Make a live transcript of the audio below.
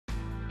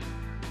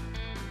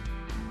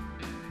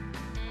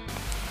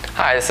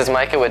Hi, this is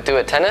Micah with Do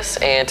It Tennis,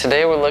 and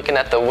today we're looking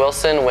at the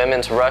Wilson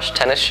Women's Rush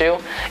Tennis Shoe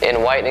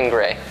in white and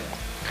gray.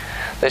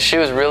 This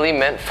shoe is really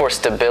meant for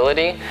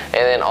stability, and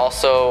then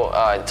also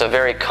it's a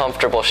very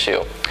comfortable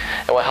shoe.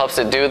 And what helps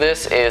it do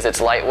this is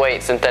its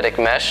lightweight synthetic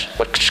mesh,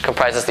 which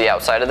comprises the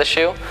outside of the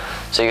shoe.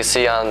 So you can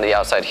see on the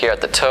outside here at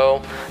the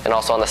toe, and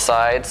also on the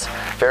sides.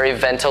 Very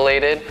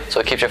ventilated, so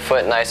it keeps your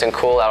foot nice and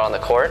cool out on the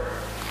court.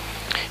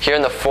 Here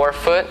in the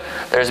forefoot,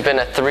 there's been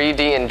a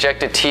 3D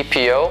injected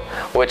TPO,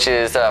 which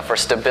is for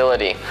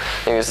stability. You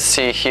can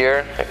see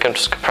here, it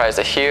comprises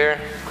of here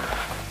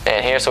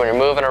and here, so when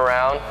you're moving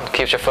around, it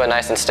keeps your foot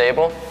nice and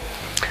stable.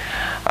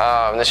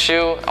 The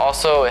shoe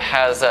also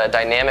has a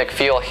dynamic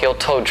feel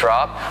heel-toe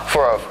drop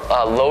for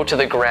a low to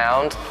the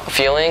ground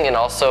feeling and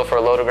also for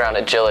low to ground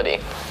agility.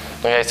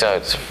 Okay, so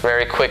it's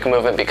very quick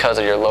movement because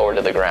of your lower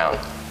to the ground.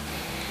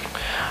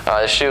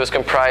 The shoe is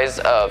comprised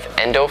of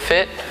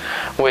Endofit,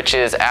 which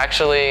is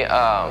actually,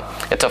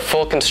 it's a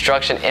full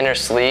construction inner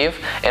sleeve,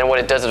 and what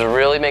it does is it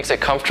really makes it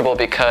comfortable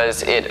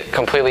because it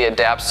completely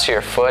adapts to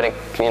your foot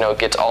and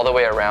gets all the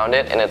way around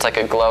it, and it's like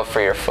a glove for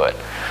your foot.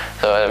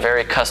 So a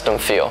very custom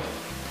feel.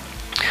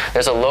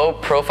 There's a low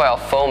profile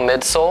foam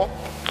midsole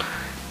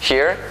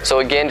here, so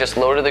again just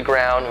low to the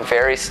ground,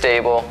 very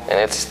stable, and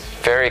it's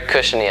very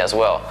cushiony as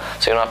well,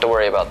 so you don't have to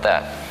worry about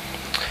that.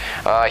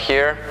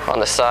 Here on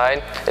the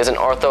side is an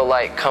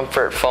Ortho-Lite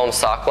Comfort Foam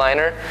sock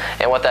liner,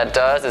 and what that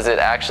does is it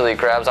actually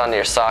grabs onto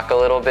your sock a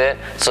little bit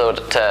so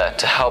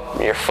to help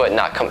your foot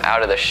not come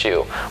out of the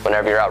shoe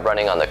whenever you're out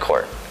running on the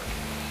court.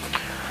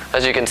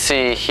 As you can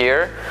see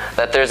here,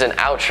 that there's an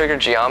out-trigger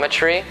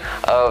geometry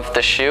of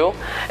the shoe,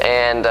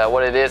 and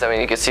what it is,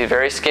 you can see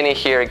very skinny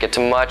here, it gets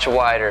much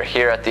wider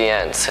here at the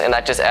ends, and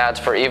that just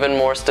adds for even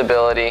more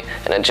stability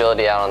and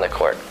agility out on the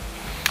court.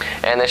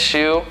 And the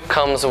shoe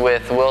comes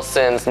with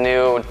Wilson's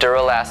new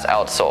Duralast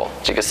outsole.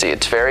 As you can see,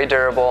 it's very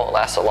durable,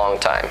 lasts a long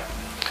time.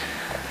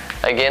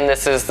 Again,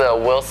 this is the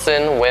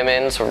Wilson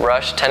Women's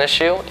Rush Tennis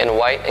Shoe in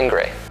white and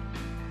gray.